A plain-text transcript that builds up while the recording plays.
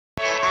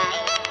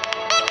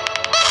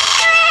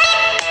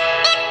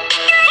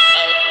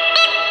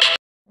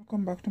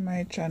Welcome back to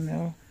my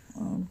channel.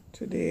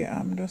 Today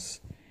I'm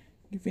just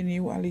giving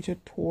you a little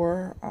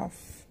tour of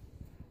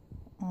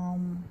all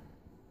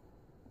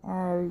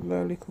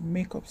the little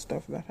makeup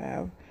stuff that I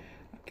have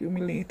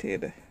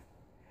accumulated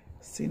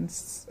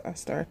since I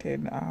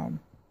started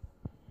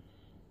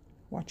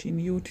watching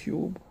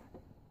YouTube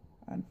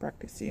and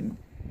practicing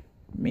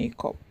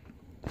makeup.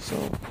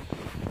 So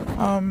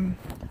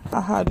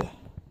I had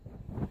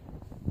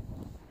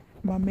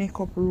my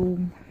makeup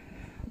room,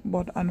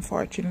 but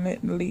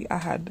unfortunately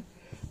I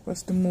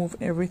was to move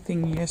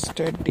everything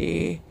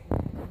yesterday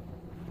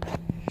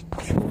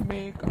to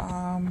make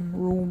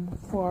room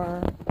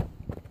for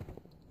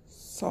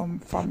some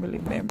family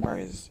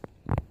members.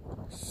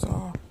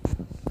 So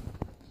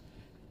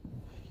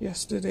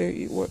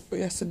yesterday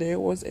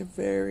was a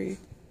very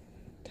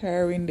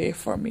tiring day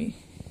for me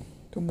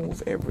to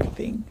move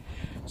everything.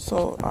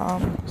 So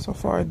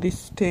for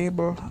this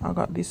table, I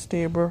got this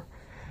table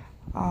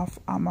off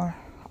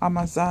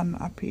Amazon.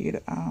 I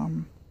paid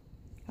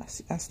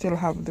I still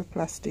have the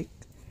plastic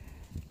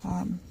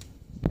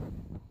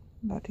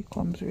that it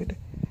comes with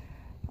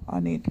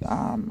on it.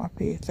 I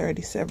paid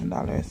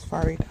 $37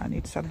 for it, and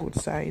it's a good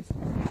size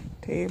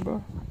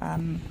table,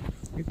 and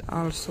it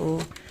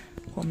also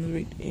comes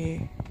with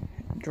a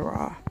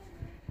drawer.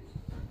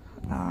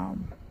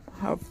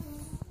 Have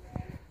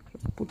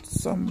put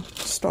some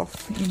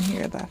stuff in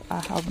here that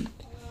I haven't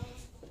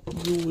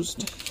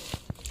used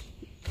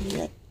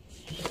yet.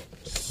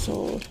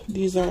 So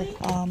these are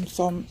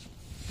some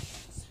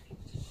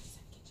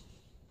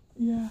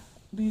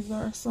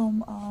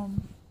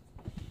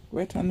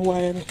Wet n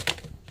Wild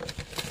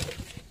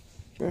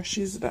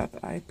brushes that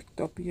I picked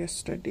up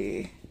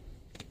yesterday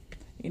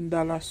in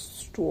dollar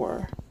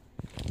store,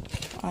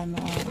 and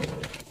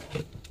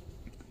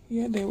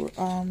they were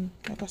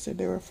like I said,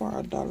 they were for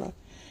 $1.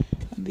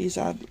 And these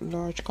are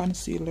large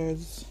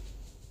concealers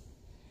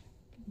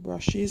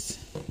brushes.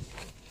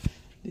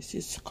 This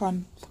is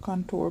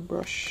contour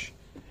brush,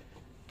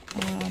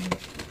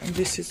 and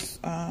this is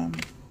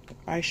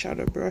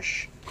eyeshadow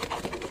brush,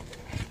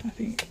 I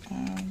think.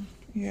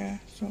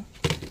 So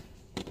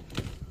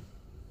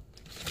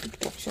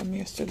picked up some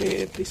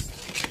yesterday. This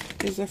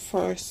is the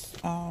first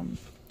time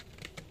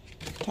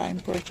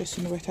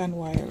purchasing Wet n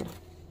Wild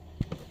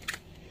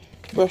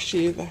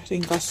brushes. I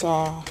think I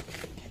saw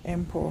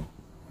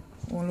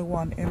only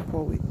one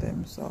Empo with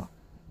them, so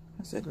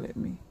I said let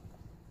me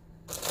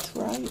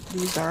try it.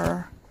 These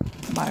are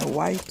my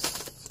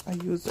wipes. I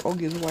use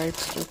Huggies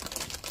wipes to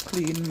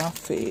clean my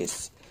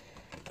face.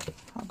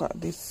 I got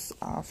this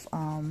off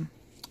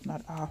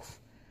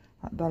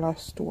at dollar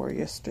store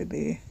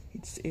yesterday.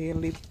 It's a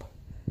lip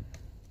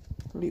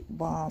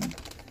balm,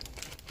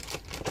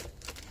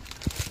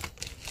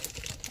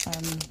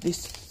 and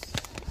this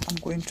I'm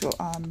going to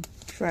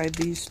try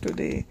these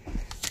today.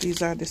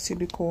 These are the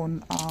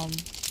silicone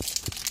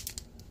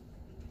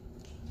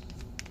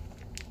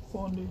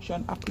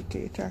foundation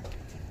applicator,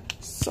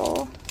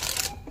 so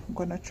I'm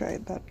gonna try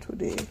that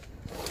today.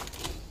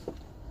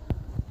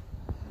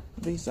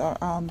 These are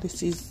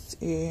this is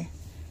a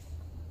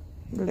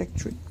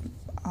electric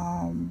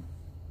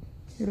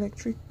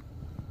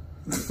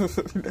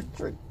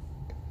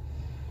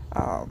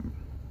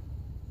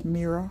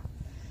mirror.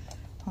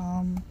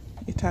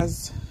 It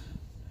has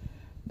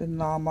the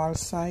normal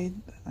side,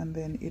 and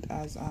then it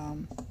has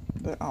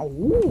the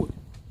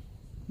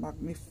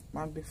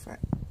magnified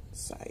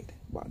side,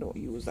 but I don't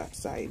use that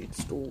side,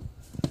 it's too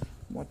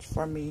much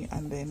for me.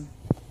 And then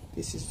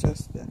this is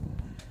just the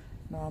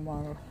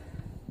normal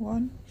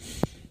one.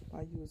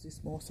 I use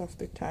this most of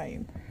the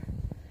time.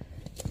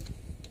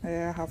 I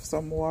have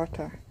some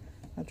water.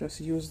 I just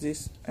use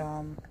this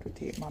to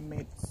take my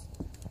meds.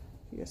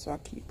 Yes, so I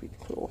keep it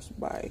close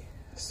by.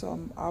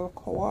 Some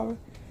alcohol,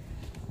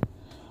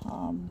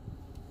 a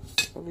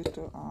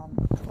little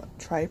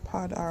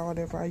tripod or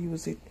whatever. I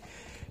use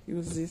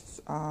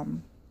this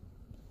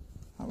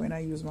when I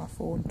use my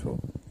phone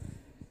to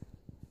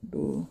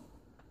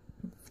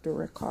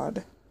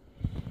record.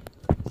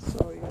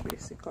 So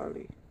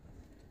basically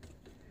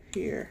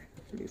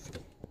lift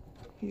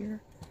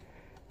here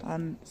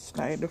and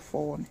slide the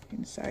phone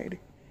inside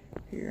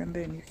here, and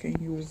then you can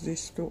use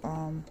this to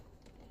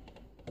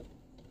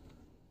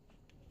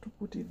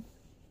put it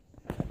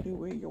the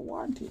way you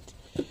want it.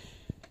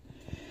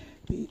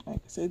 Like I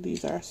said,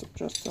 these are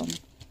just some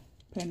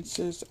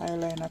pencils,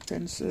 eyeliner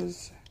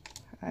pencils.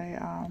 I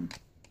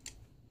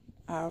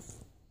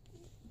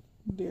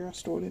they're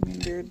stored in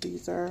there.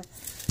 These are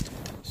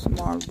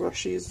small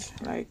brushes,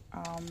 like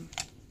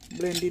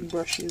blending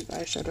brushes,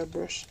 eyeshadow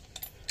brush,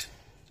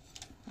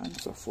 and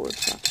so forth.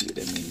 So I keep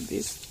them in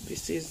this.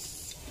 This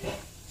is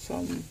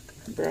some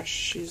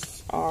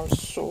brushes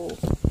also.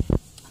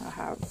 I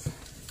have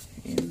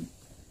in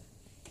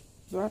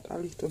that a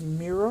little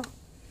mirror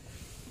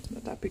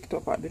that I picked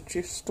up at the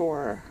thrift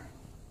store.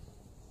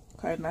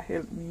 Kind of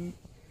helped me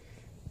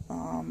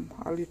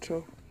a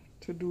little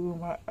to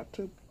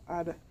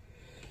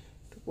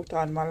put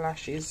on my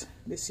lashes.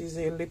 This is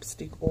a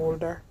lipstick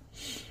holder.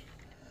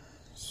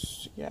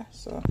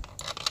 So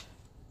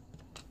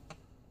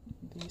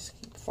these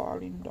keep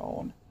falling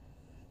down,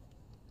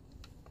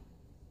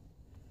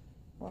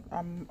 but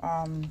I'm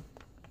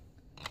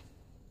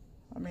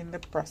in the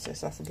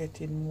process of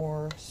getting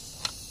more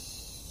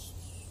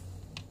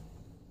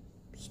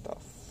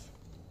stuff.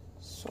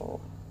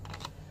 So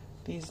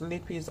these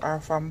lippies are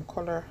from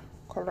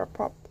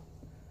ColourPop.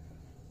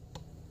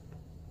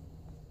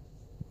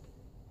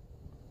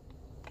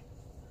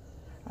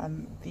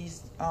 And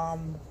these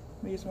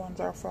ones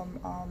are from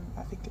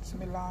I think it's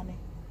Milani.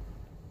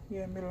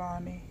 Yeah,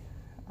 Milani.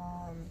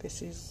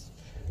 This is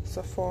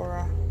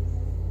Sephora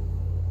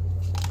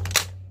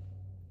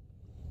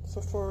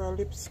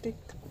lipstick,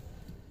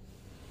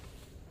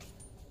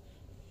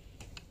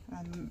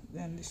 and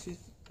then this is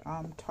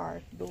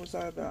Tarte. Those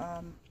are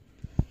the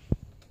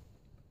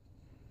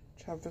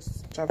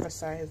Travis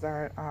size,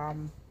 are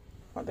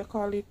what they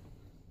call it,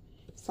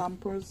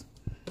 samples.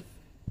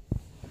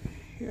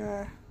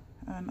 Yeah.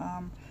 And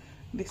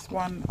this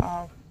one,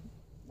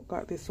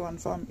 got this one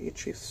from a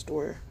thrift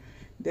store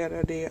the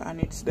other day,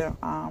 and it's the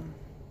I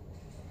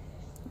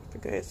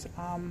forget, it's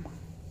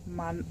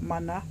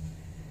Mana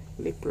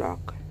lip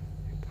lock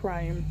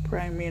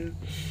priming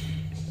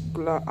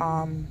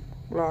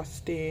gloss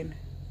stain.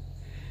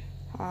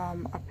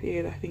 I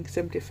paid, I think,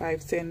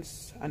 75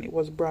 cents, and it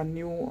was brand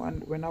new,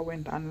 and when I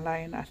went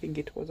online, I think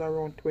it was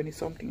around $20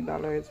 something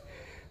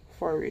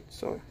for it.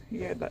 So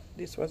yeah,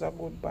 this was a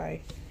good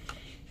buy.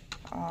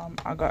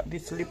 I got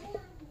this lip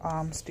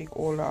stick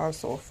holder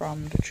also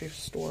from the thrift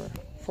store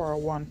for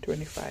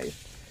 1.25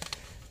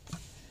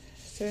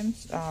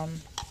 cents.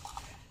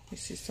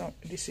 This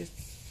is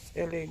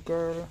LA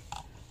Girl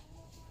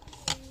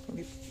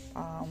lip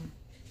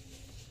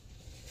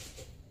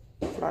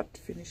flat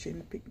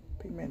finishing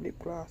pigment lip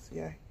gloss.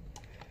 Yeah,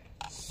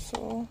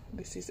 so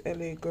this is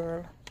LA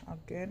Girl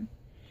again.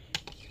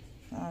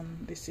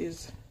 This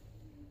is,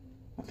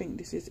 I think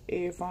this is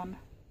Avon.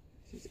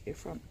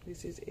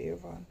 This is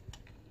Avon.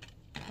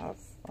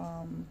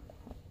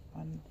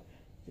 And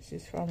this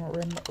is from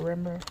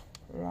Remy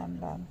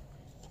London.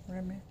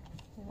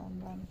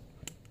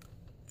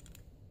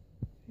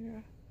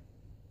 Yeah.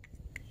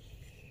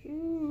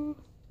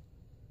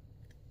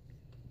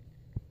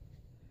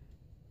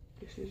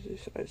 This is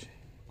this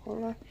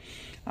color,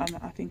 and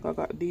I think I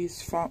got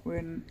these from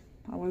when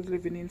I was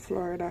living in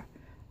Florida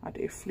at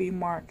a flea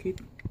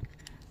market,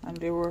 and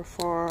they were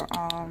for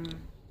I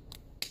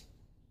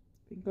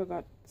think I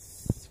got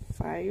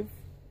five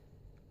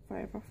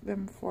of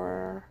them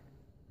for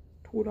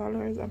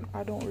 $2, and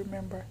I don't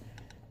remember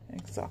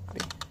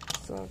exactly.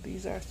 So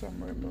these are some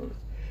Rimmel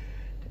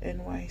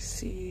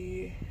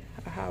NYC.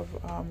 I have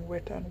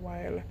Wet n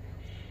Wild.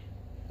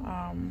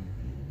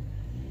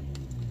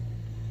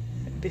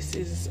 This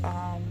is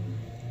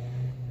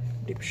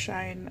Lip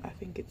Shine. I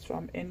think it's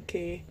from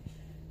NK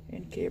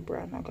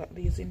brand. I got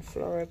these in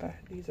Florida.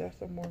 These are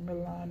some more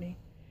Milani.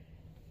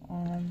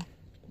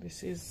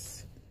 This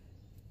is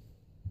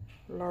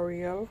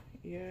L'Oreal.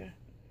 Yeah,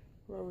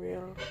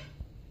 L'Oreal.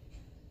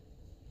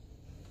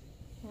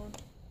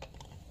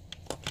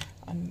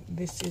 And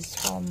this is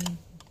from,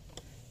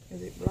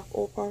 is it Black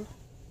Opal?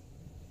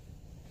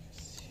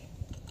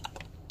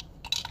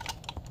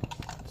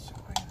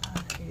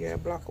 Yeah,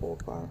 Black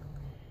Opal.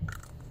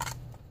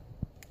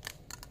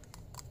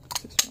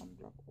 This is from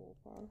Black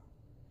Opal.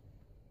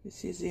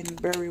 This is in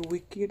Very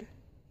Wicked.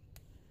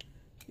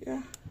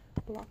 Yeah,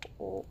 Black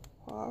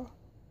Opal.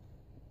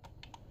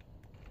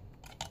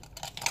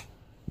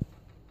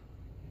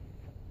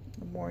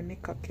 The more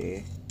Nicka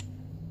K.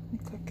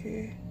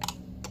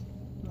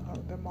 I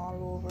have them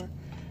all over.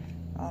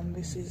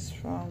 This is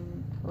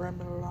from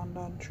Remy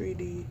London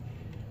 3D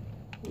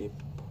lip.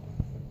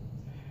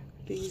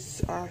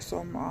 These are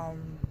some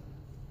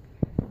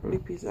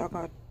lippies I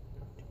got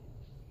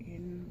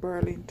in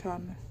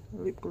Burlington.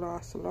 Lip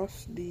Gloss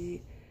Lust,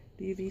 the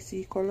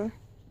DVC color.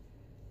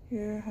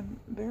 Yeah, and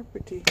they're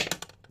pretty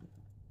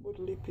good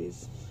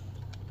lippies.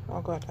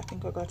 I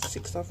think I got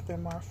 6 of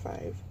them or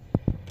 5.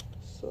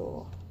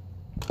 So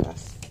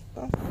that's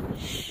that.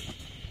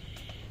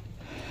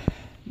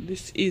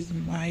 This is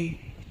my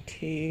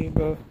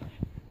table.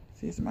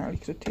 This is my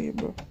little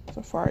table.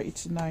 So far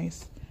it's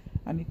nice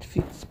and it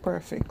fits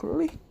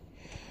perfectly.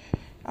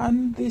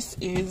 And this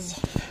is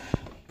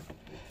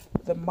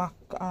the MAC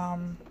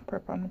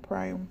Prep and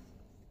Prime.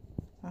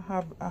 I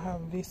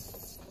have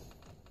this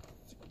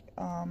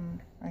I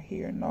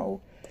here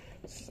now.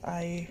 This is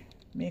eye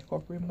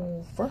makeup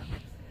remover,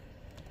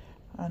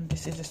 and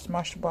this is a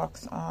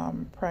Smashbox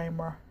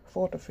primer,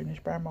 photo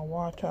finish primer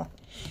water.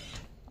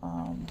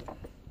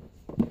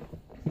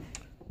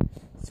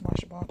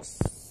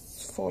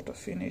 Smashbox photo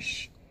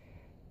finish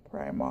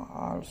primer,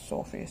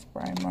 also face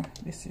primer.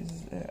 This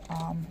is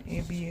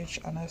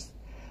ABH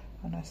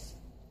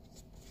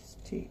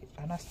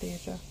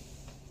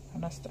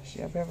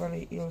Anastasia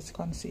Beverly Hills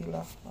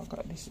concealer. I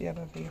got this the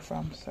other day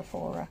from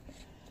Sephora.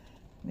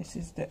 This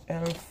is the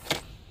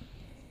ELF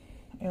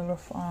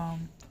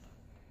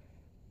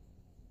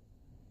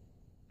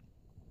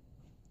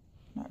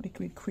not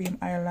liquid cream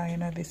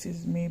eyeliner. This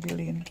is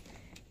Maybelline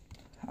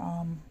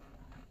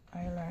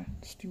eyeliner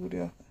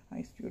studio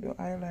my studio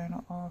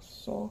eyeliner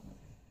also,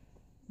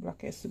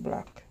 Blackest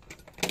Black.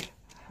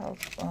 I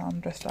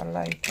have just a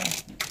lighter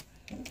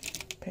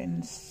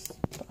pen,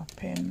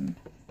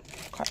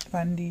 Kat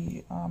Von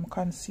D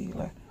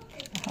concealer.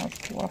 I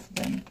have two of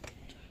them.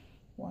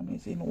 One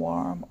is in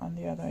warm and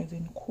the other is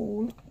in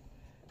cool.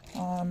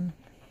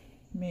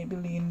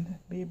 Maybelline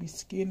Baby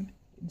Skin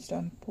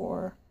Instant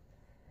Pore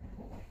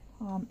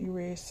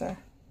eraser.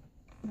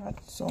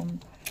 Got some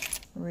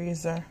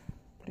razor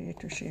blade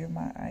to shave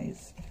my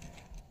eyes.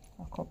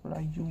 A couple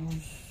of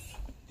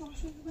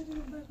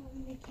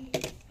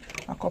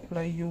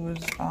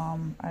used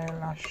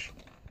eyelashes.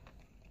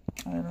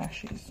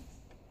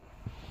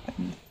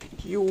 And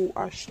you,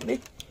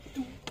 Ashley.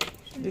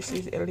 This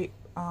is a lip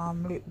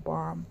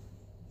balm.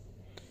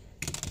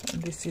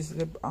 And this is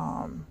the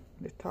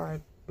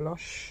Tarte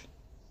blush.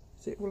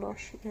 Is it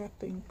blush? Yeah, I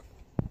think.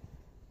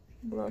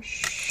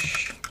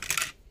 Blush.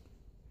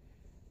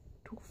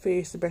 Too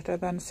Faced Better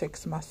Than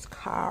Sex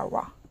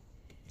mascara.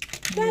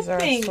 These are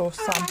so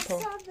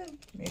sample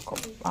makeup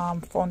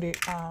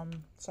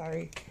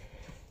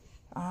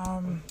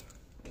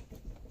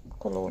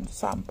cologne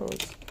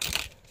samples,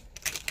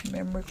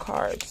 memory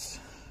cards.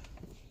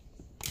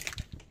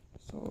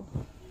 So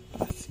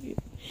that's it.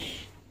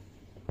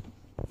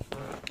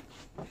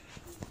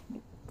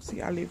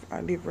 See, I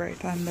live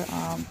right on the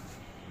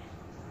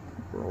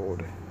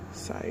road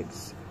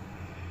sides.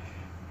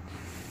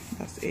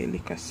 That's a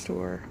liquor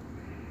store.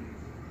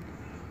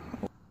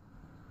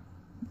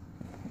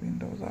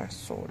 Windows are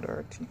so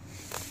dirty.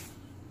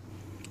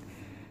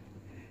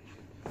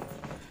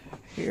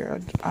 Here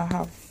I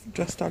have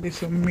just a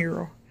little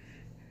mirror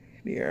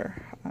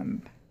there,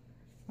 and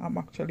I'm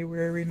actually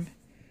wearing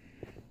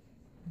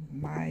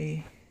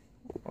my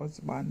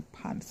husband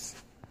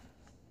pants.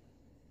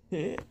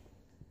 Yeah.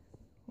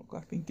 I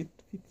think it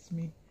fits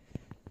me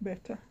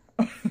better.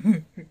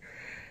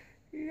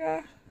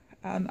 Yeah.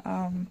 And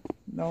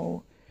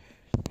now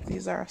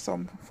these are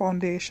some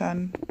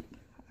foundation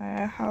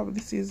I have.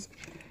 This is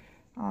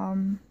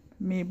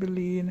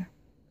Maybelline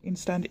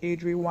Instant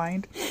Age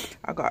Rewind.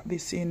 I got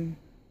this in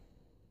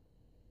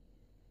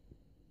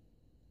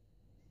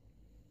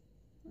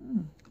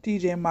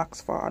TJ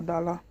Maxx for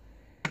 $1.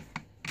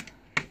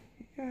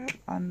 Yeah,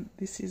 and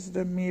this is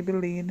the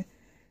Maybelline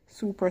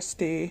Super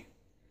Stay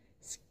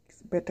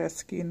Better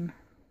Skin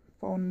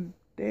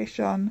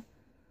Foundation.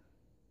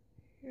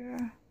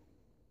 Yeah.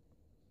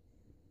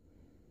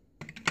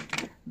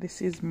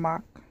 This is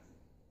MAC.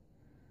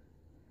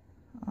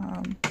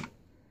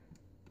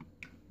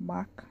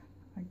 MAC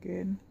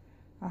again.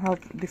 I have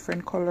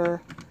different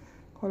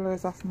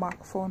colors of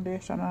MAC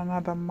foundation and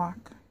another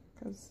MAC,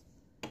 because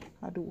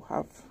I do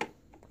have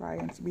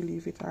clients,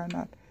 believe it or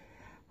not.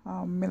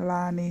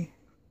 Milani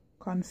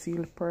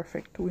Conceal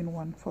Perfect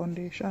 2-in-1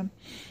 foundation.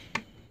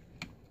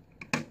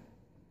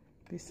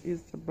 This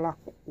is the Black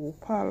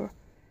Opal.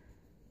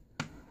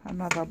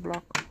 Another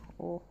Black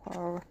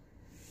Opal.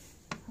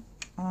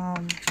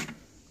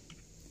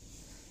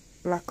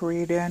 Black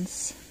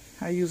Radiance.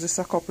 I use this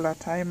a couple of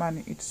times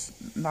and it's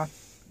not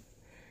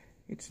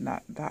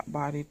that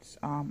bad. It's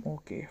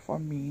okay for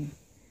me.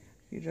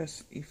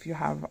 If you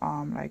have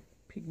like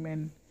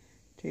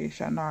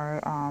pigmentation or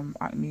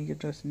acne, you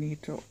just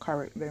need to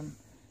correct them,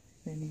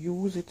 then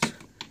use it.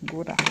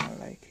 Good, I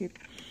like it.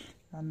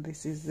 And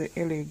this is the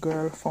LA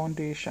Girl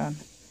foundation,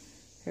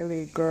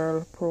 LA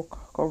Girl Pro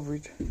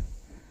Coverage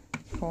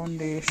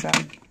foundation.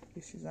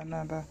 This is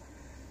another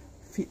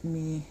Fit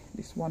Me.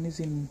 This one is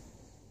in,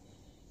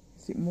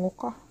 is it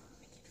Mocha?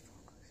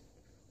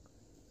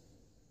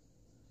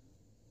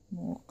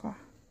 Mocha.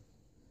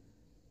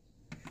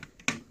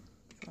 This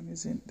one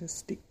is in the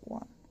stick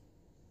one.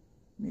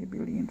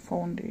 Maybelline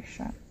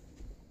foundation.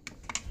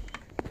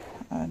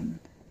 And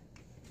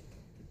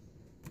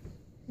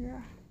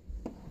yeah.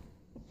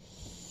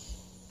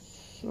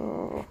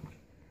 So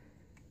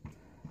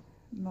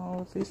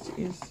now this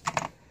is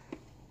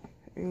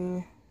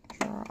a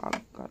jar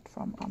I got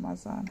from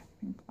Amazon. I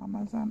think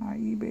Amazon or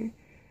eBay.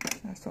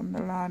 There's some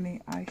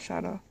Milani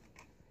eyeshadow.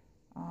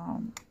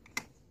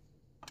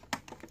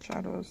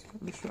 Shadows,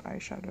 little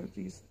eyeshadows.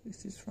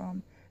 This is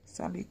from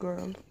Sally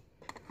Girl.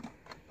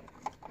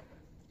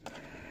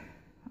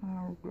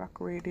 Black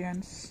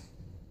Radiance.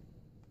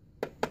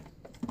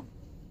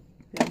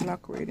 Yeah,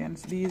 Black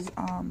Radiance. These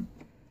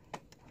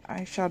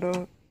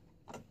eyeshadow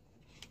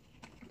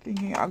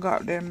thingy, I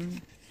got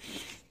them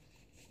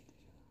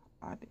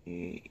at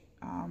a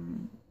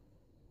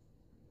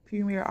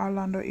Premier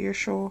Orlando Air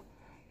Show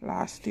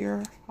last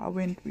year. I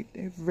went with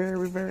a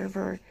very, very,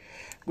 very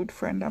good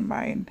friend of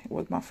mine. It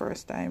was my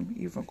first time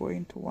even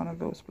going to one of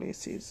those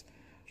places,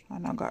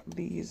 and I got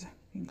these. I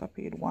think I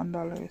paid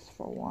 $1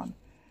 for one.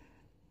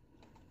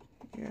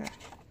 Yeah,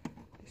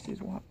 this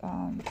is what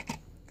I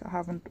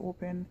haven't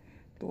opened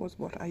those,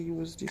 but I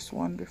used this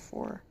one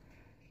before.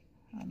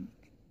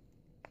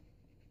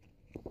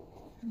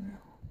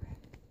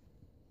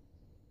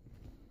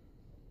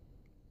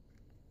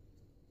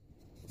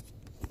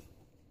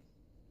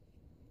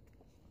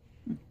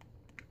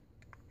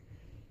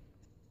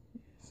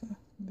 So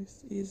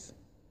this is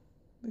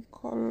the the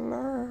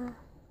color.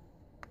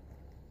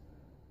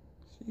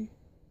 See,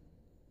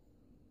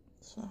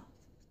 so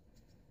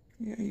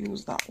yeah,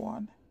 use that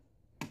one.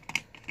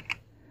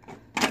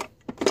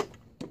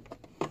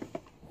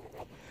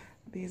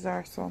 These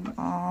are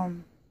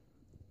some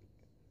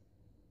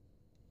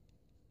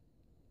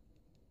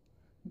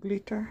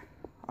glitter.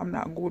 I'm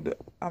not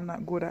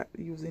good at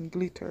using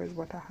glitters,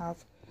 but I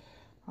have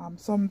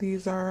some.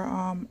 These are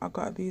I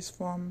got these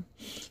from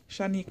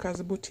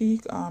Shanika's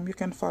Boutique. You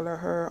can follow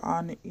her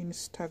on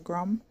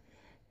Instagram,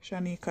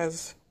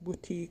 Shanika's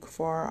Boutique,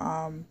 for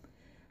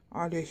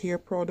all your hair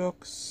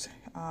products,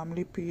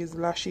 lippies,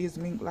 lashes,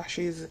 mink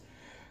lashes,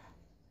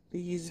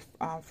 these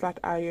flat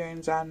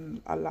irons,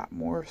 and a lot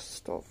more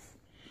stuff.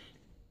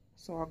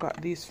 So I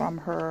got these from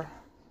her.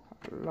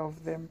 I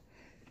love them.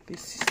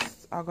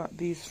 I got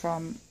these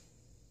from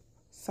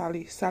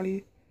Sally's.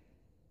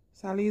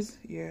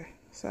 Yeah,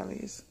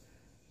 Sally's.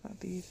 Got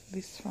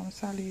this from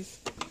Sally's.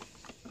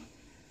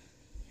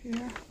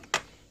 Yeah.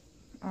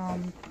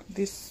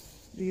 This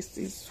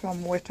is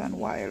from Wet n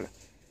Wild.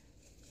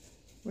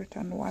 Wet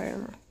n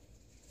Wild.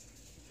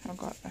 I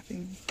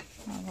think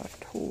I got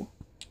two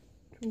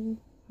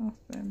of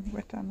them.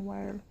 Wet n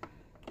Wild.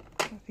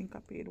 I think I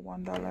paid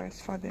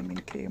 $1 for them in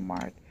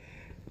Kmart.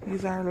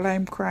 These are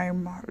Lime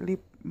Crime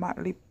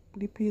matte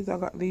lippies. I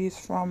got these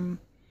from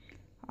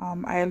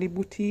Eiley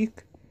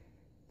Boutique.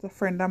 It's a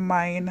friend of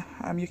mine.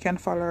 You can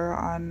follow her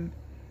on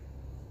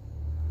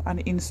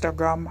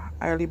Instagram,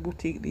 Eiley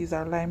Boutique. These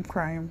are Lime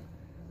Crime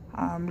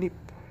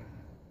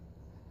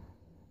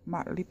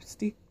matte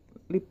lipstick,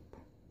 lip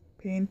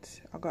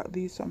paint. I got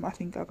these from, I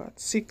think I got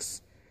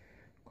 6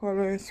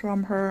 colors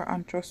from her,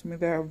 and trust me,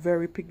 they're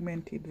very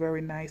pigmented,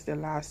 very nice. They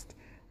last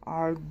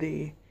all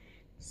day.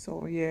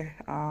 So yeah,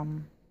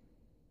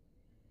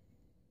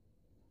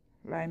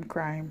 Lime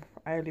Crime,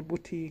 Eiley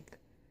Boutique,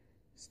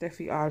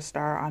 Steffi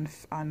All-Star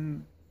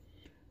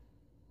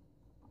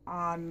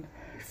on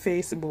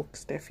Facebook,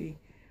 Steffi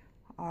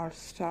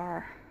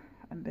All-Star.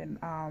 And then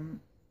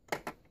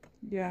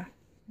yeah,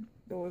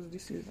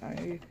 this is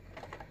a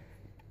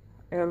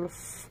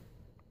Elf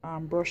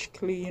brush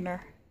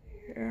cleaner.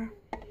 Yeah,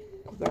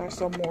 there are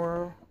some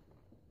more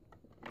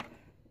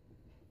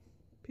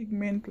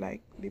pigment,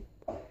 like lip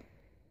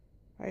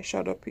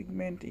eyeshadow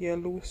pigment,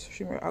 loose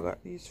shimmer. I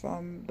got these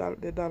from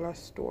the dollar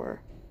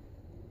store.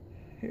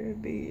 Here,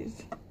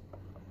 these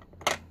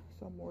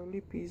some more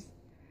lippies,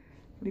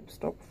 lip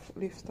stuff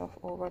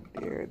over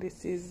there.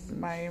 This is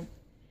my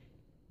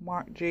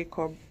Marc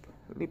Jacob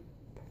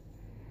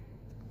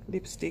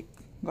lipstick.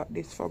 Got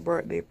this for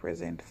birthday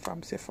present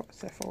from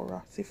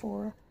Sephora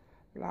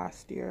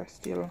last year.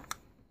 Still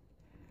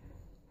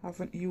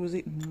haven't used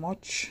it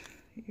much.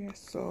 Yeah,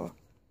 so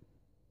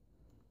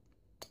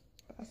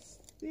that's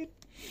it.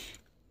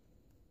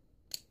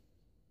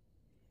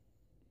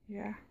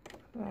 Yeah,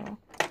 so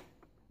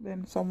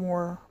then some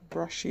more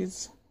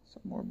brushes.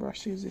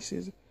 This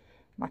is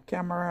my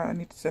camera,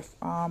 and it's a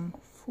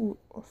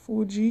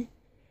Fuji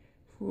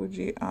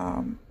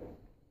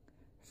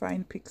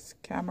FinePix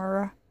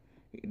camera.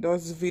 It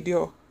does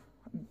video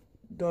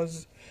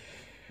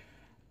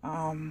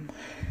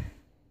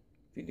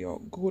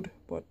good,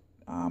 but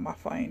I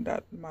find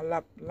that my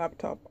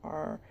laptop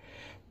or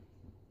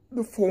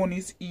the phone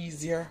is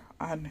easier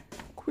and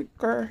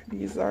quicker.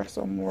 These are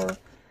some more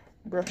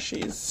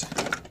brushes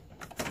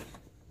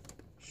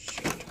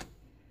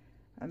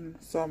and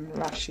some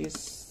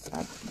lashes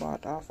I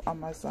bought off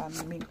Amazon,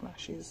 mink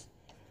lashes.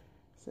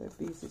 So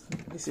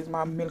this is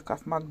my Milk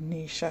of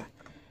Magnesia,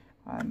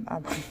 and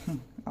I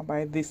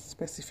buy this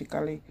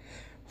specifically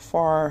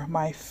for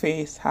my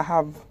face. I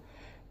have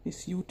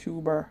this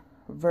YouTuber,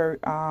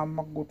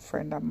 a good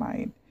friend of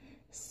mine,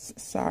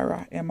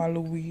 Sarah Emma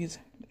Louise.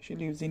 She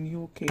lives in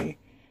UK,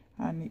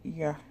 and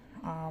yeah,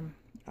 I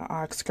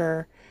asked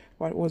her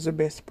what was the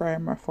best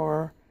primer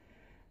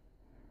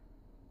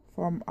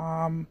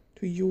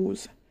to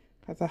use,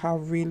 because I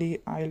have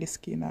really oily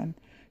skin, and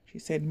she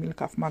said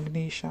Milk of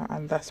Magnesia,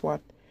 and that's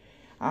what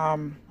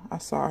I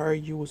saw her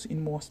use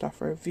in most of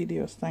her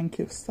videos. Thank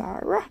you,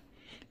 Sarah.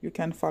 You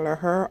can follow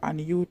her on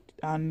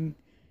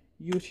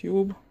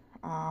YouTube,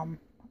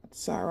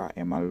 Sarah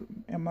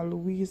Emma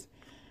Louise,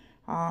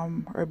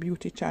 her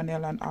beauty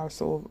channel, and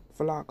also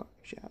vlog.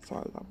 She has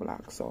a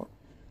vlog. So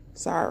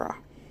Sarah,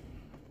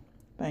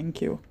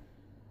 thank you,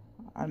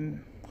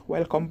 and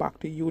welcome back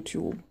to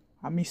YouTube.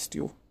 I missed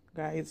you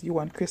guys, you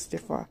and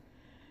Christopher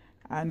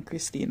and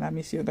Christine. I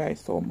miss you guys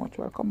so much.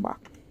 Welcome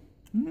back.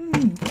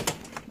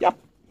 Yep.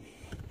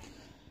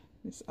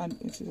 This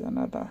is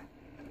another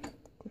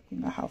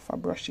thing I have for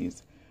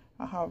brushes.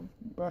 I have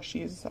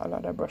brushes, a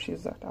lot of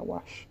brushes that I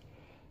washed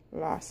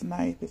last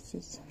night. This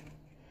is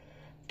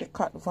the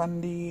Kat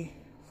Von D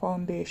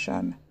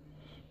foundation.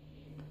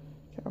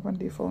 Kat Von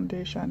D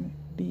foundation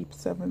Deep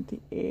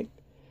 78.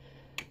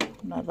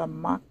 Another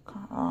MAC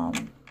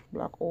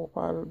Black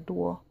Opal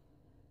Duo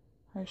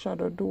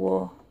eyeshadow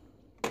duo.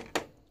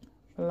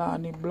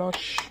 Milani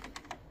blush.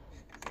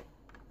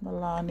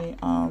 Milani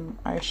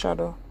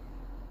eyeshadow.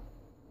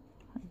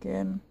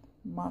 Again,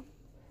 MAC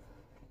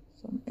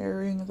some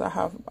earrings. I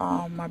have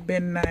my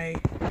Ben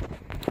Nye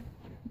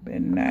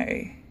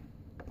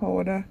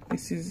powder.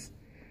 This is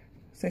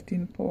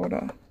setting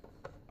powder,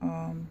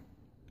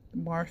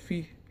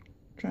 Morphe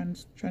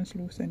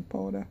translucent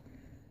powder.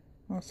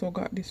 Also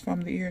got this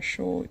from the air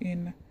show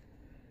in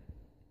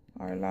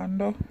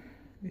Orlando.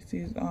 This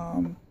is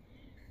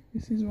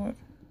what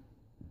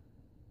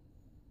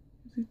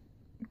is it,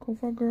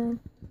 CoverGirl.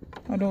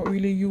 I don't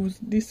really use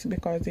this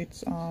because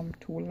it's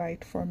too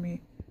light for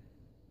me.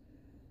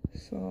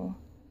 So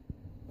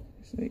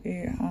it's the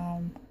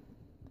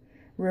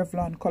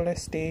Revlon Color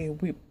Stay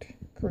whipped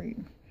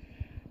cream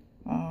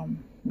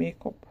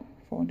makeup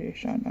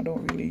foundation. I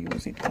don't really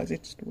use it because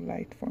it's too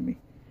light for me.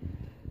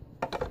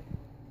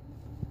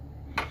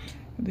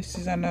 This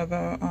is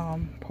another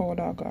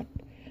powder I got.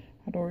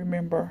 I don't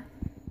remember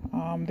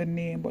the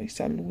name, but it's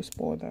a loose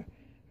powder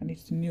and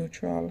it's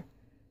neutral.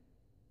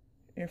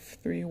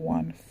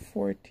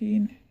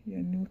 F3114,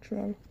 yeah,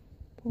 neutral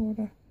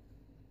powder.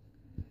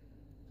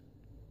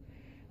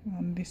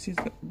 And this is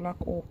the black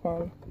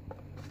opal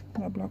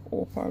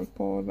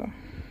powder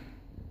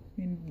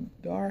in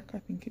dark. I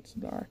think it's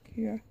dark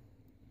here.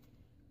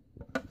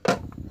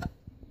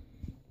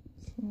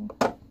 So,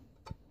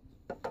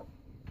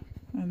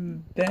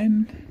 and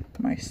then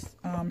my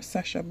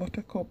Sacha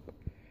Buttercup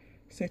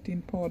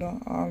setting powder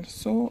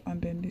also,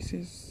 and then this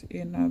is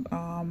in a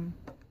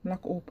black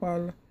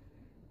opal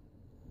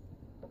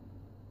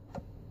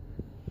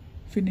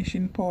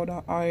finishing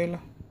powder oil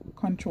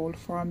control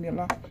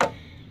formula.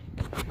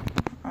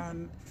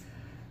 And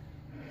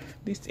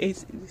this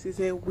is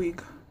a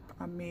wig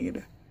I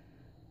made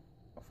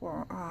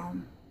for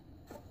on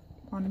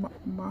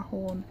my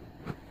own.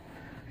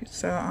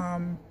 It's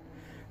a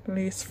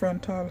lace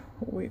frontal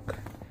wig.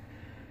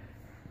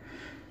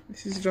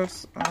 This is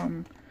just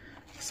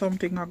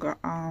something I got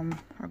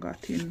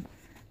in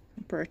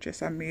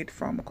purchase I made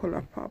from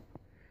ColourPop.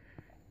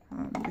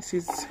 This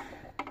is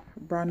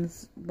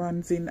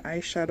bronzing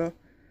eyeshadow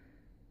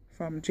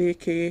from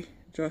JK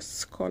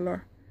Just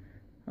Color.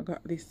 I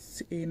got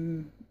this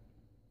in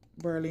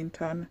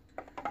Burlington,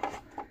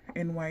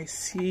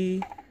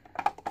 NYC.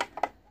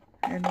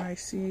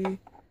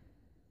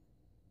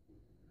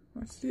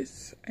 What's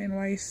this?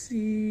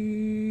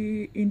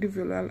 NYC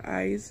Individual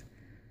Eyes.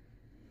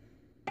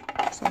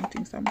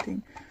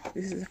 Something.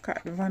 This is a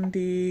Kat Von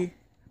D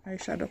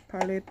eyeshadow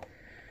palette.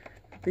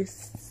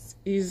 This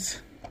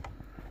is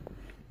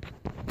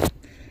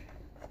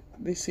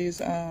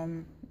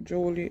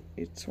Jolie.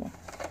 It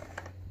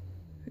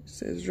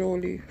says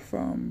Jolie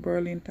from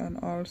Burlington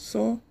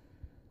also,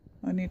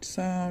 and it's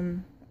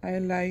highlighter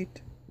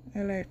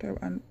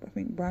and I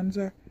think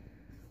bronzer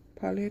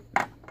palette.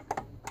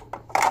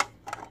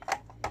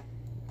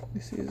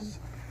 This is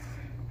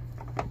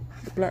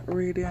the Black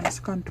Radiance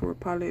contour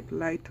palette,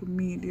 light to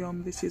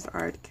medium. This is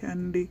Art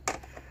Candy.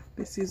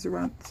 This is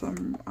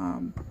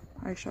some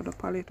eyeshadow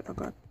palette I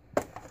got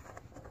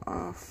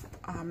off,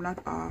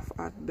 not off,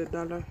 at the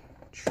Dollar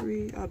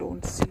Tree. I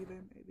don't see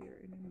them there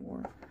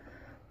anymore.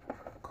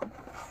 Come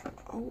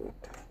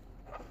out.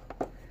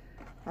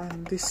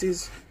 And this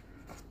is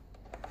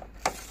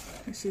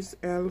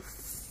ELF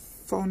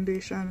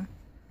foundation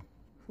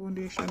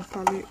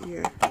palette.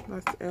 Yeah,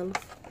 that's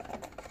ELF.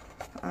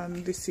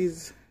 And this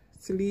is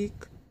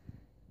Sleek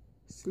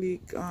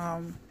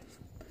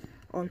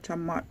Ultra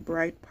Matte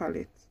Bright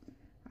palette,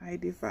 I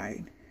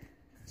Divine.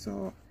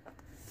 So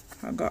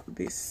I got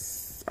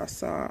this. I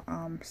saw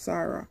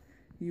Sarah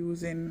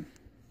using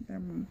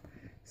them,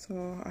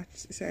 so I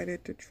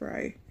decided to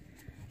try.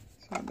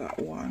 So I got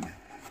one.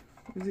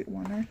 Is it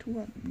one or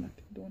two?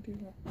 Don't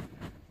even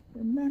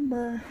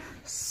remember.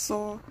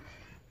 So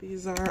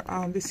these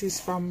are this is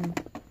from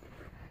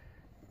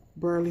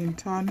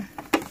Burlington.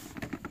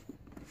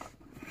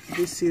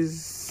 This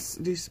is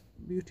this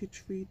Beauty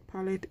Treat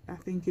palette. I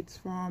think it's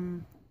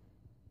from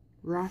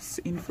Ross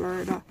in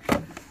Florida.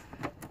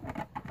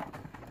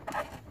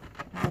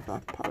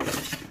 That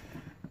palette.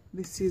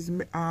 This is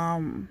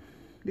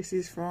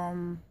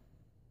from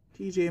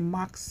TJ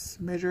Maxx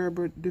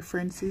Measurable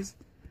Differences.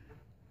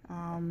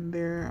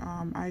 Their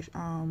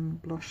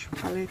blush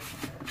palette.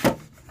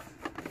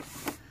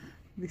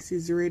 This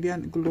is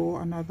Radiant Glow,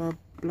 another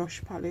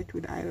blush palette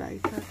with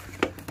highlighter.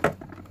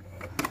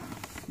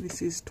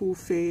 This is Too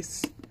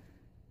Faced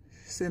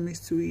Semi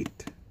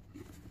Sweet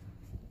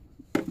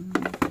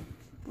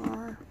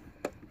bar.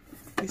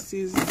 This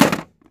is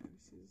a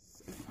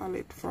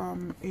palette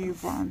from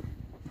Avon.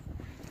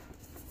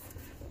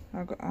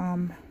 I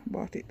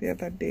bought it the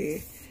other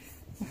day.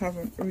 I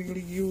haven't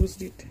really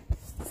used it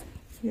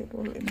yet.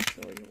 Well, let me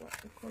show you what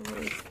the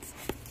colors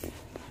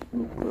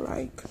look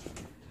like.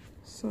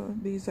 So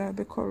these are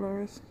the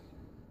colors.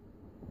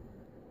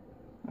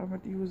 I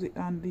haven't used it,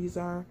 and these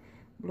are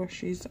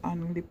blushes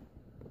and lip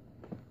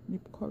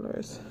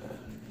colors.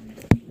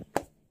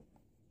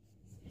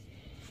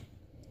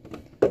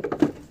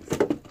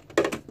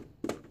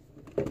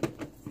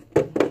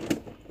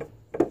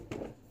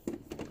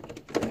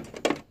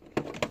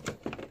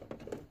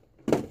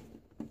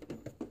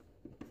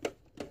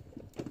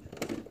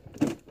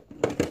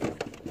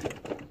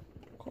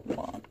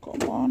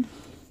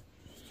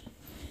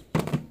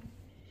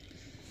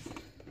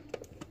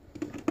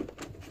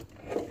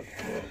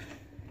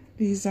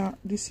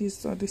 This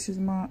is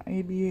my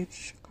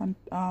ABH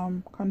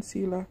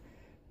concealer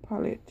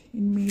palette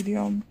in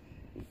medium,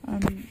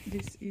 and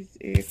this is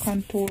a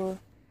contour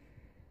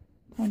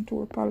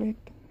palette.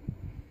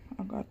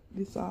 I got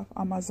this off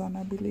Amazon,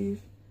 I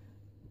believe.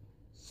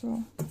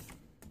 So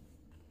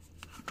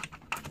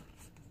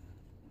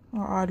I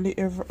hardly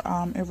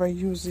ever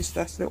use this.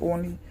 That's the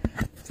only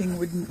thing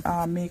with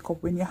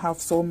makeup, when you have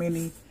so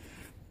many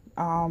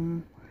yeah,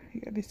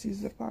 this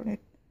is the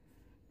palette.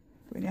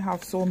 When you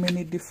have so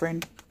many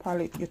different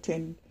palette, you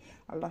tend,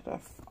 a lot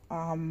of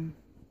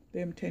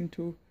them tend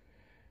to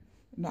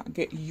not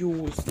get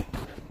used.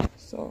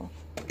 So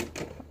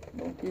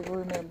don't even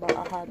remember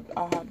I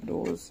had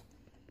those.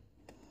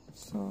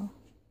 So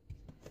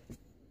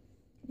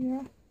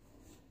yeah,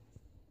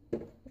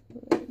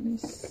 let me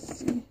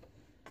see.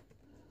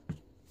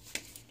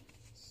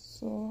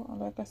 So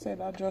like I said,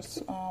 I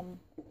just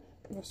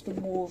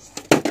remove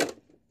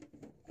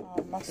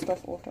my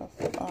stuff out of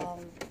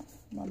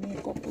my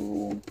makeup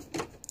room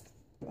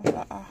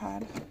that I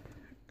had,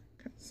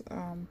 because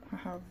I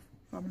have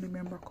family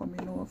member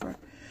coming over.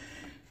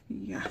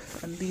 Yeah,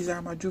 and these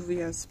are my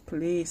Juvia's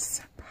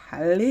Place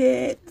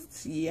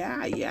palettes.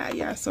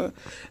 Yeah. So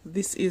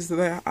this is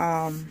the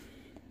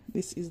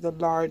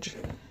large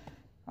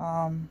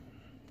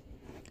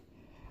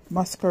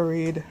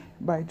Masquerade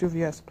by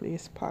Juvia's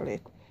Place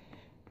palette.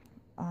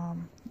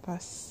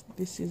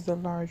 This is the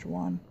large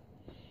one.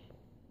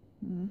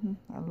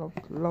 I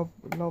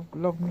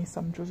love me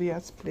some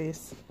Juvia's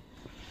Place.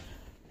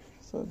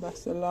 So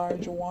that's the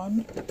large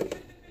one.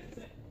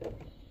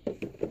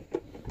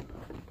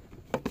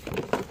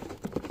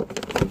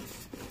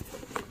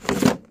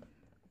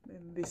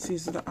 Then this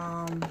is the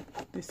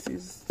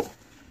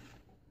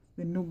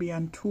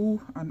Nubian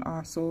 2, and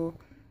also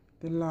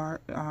the large.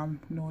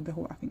 No,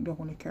 I think they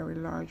only carry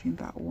large in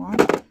that one.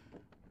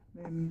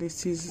 Then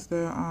this is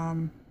the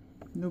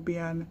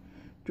Nubian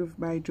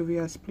by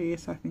Juvia's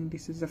Place. I think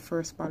this is the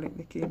first palette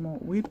they came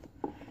out with.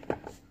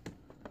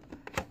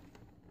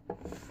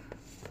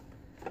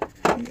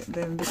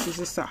 Then this is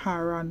the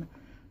Saharan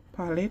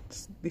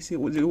palette. It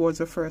was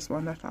the first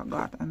one that I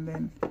got, and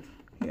then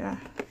yeah,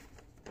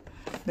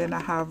 then I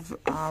have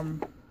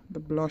the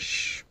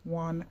blush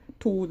 1,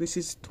 2. This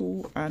is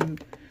 2,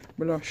 and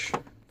blush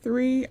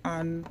 3,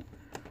 and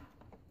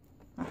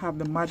I have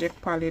the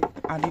Magic palette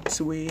on its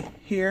way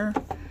here,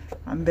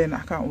 and then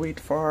I can't wait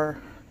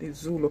for the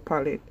Zulu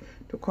palette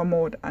to come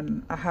out,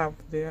 and I have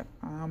the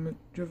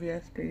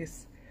Juvia's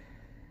Place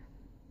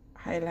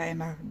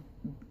eyeliner,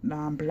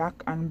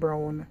 black and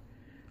brown,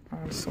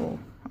 also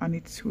on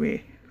its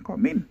way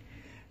coming.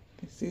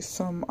 This is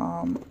some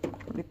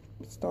lip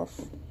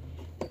stuff.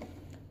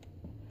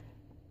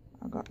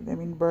 I got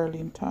them in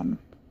Burlington.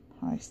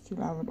 I still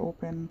haven't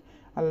opened.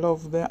 I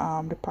love the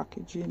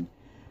packaging,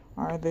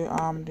 or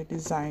the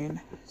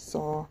design,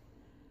 so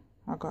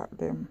I got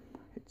them.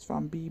 It's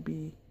from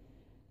BB.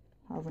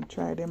 I haven't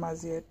tried them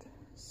as yet,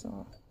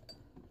 so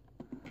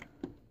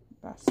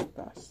that's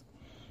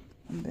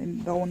and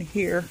then down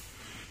here,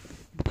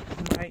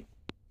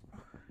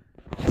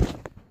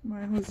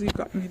 my husband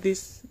got me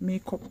this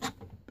makeup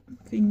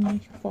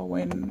thingy for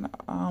when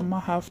I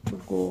have to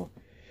go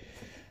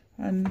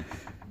and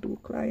do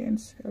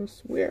clients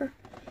elsewhere.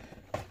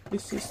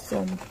 This is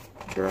some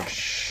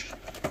brush.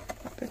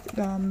 Take it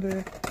down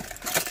there.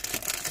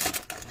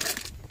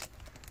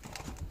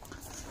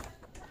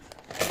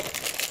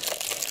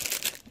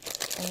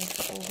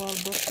 Oval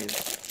brushes,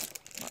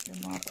 got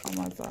them off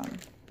Amazon.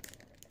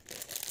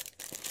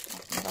 I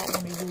think I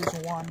only use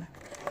one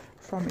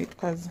from it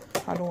because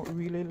I don't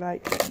really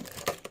like them.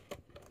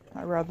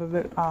 I rather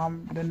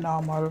the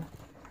normal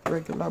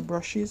regular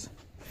brushes.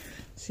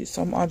 See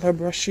some other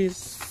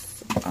brushes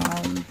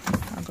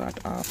I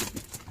got off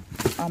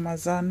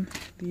Amazon.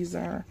 These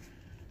are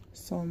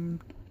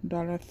some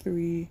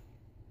 $3.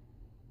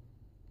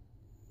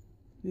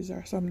 These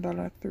are some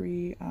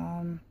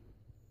 $3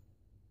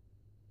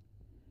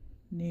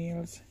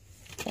 nails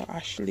for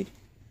Ashley.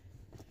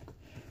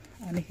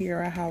 And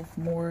here I have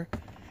more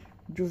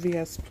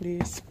Juvia's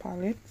Place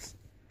palettes.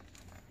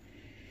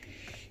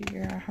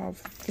 Here I have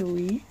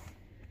 3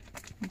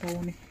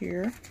 down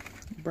here,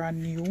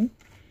 brand new.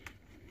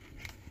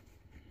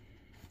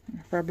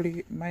 I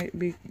probably might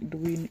be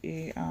doing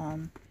a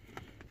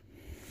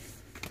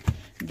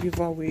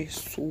giveaway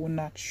soon,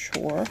 not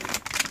sure.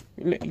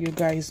 Let you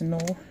guys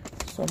know.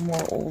 Some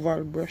more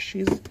oval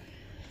brushes.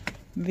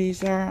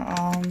 These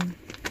are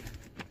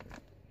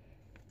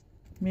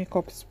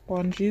makeup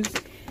sponges.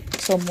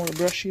 Some more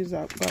brushes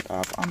I got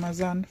off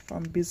Amazon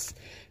from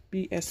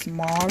BS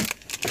Mall.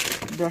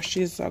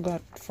 Brushes I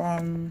got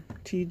from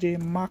TJ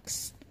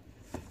Maxx.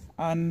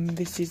 And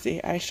this is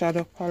a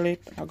eyeshadow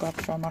palette I got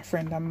from a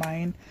friend of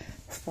mine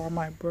for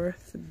my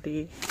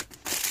birthday.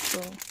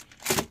 So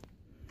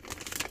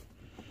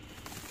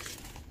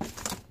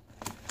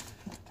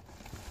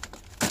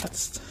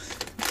that's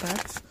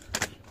that.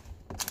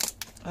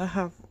 I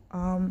have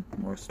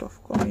more stuff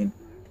coming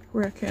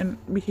where I can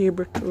be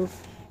able to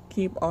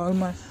keep all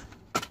my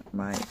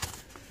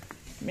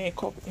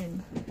makeup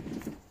in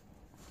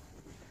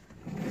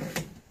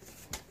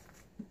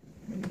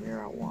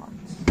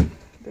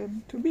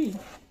them to be.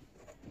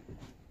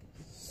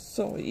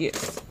 So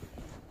yes,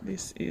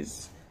 this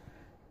is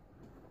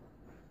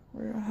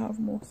where I have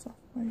most of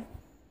my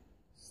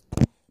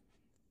stuff.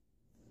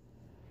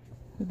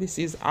 This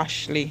is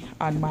Ashley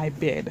on my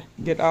bed.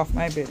 Get off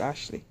my bed,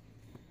 Ashley.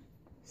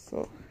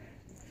 So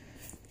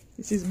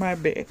this is my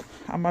bed.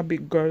 I'm a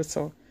big girl,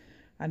 so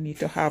I need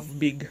to have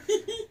big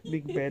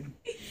bed.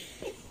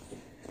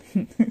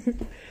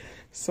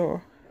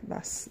 So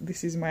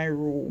this is my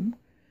room.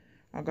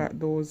 I got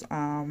those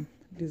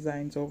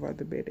designs over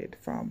the bedded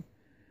from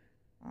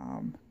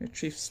the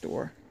thrift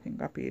store. I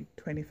think I paid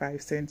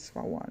 25 cents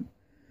for one.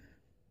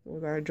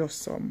 Those are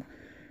just some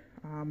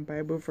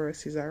Bible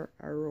verses I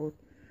wrote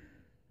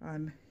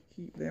and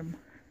keep them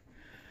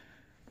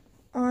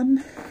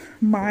on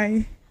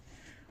my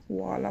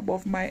wall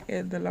above my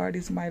head. The Lord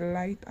is my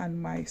light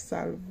and my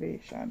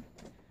salvation.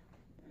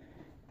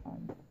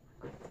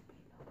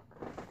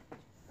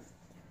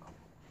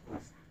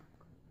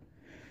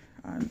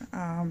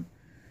 And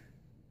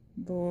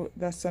though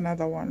that's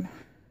another one.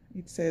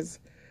 It says,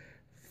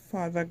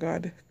 Father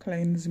God,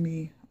 cleanse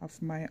me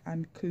of my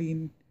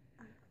uncleanness,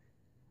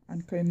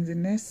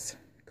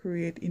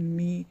 create in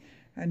me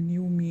a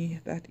new me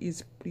that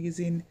is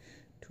pleasing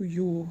to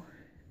you.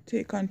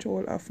 Take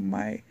control of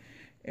my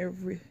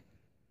everything.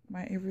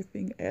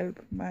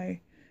 Help my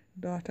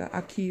daughter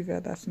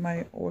Akiva, that's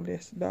my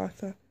oldest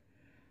daughter,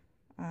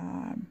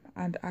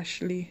 and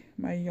Ashley,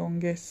 my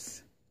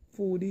youngest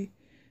foodie.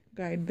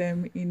 Guide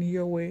them in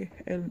your way.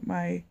 Help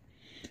my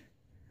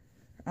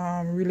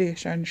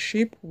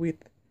relationship with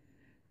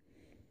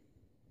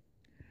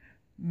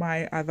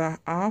my other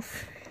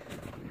half.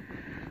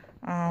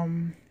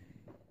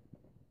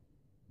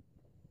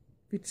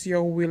 If it's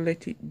your will,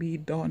 let it be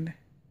done.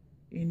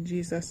 In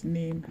Jesus'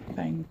 name,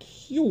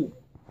 thank you.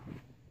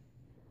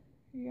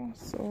 Yeah,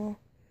 so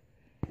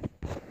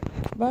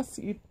that's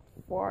it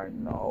for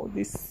now.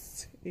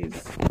 This is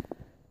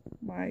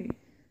my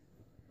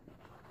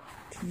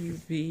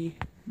TV,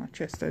 my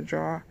Chester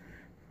drawer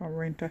from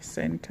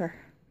Rent-A-Center,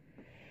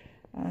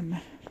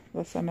 and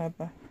that's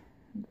another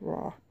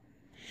drawer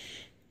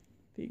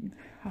thing.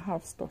 I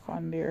have stuff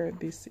on there.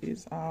 This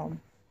is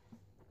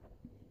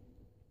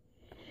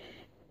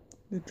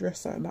the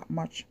dresser that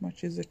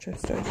matches the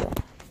Chester drawer.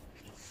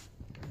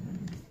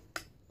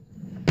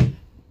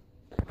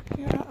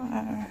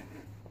 Yeah,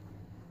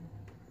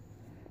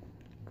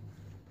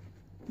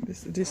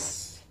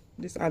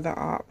 this other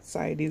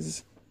outside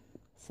is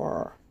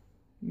for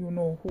you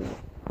know who.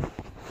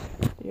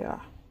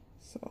 Yeah,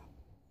 so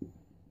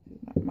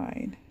it's not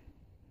mine.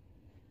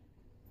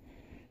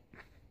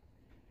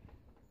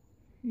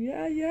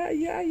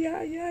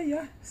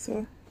 Yeah.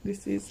 So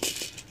this is,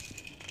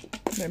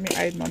 let me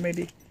hide my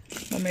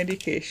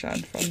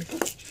medication from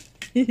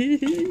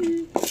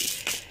me.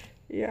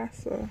 Yeah,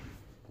 so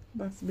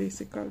that's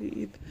basically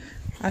it.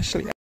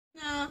 Ashley, no,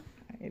 I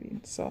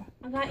didn't. So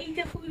I'm gonna eat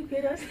the food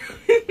with us.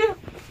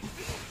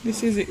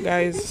 This is it,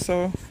 guys.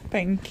 So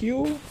thank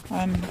you,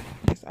 and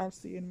I'll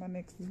see you in my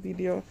next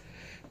video.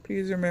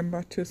 Please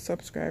remember to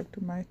subscribe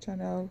to my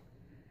channel.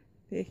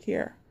 Take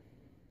care.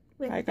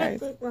 Bye,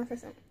 guys.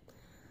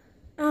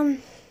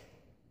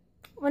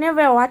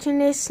 Whenever you're watching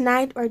this,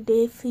 night or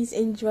day, please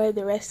enjoy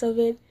the rest of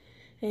it,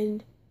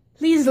 and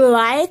please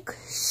like,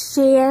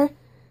 share,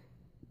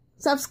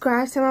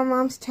 subscribe to my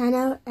mom's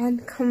channel,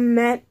 and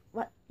comment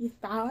what you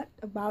thought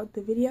about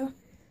the video.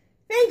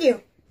 Thank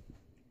you.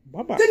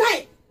 Bye bye. Good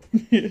night.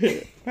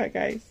 Bye,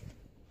 guys.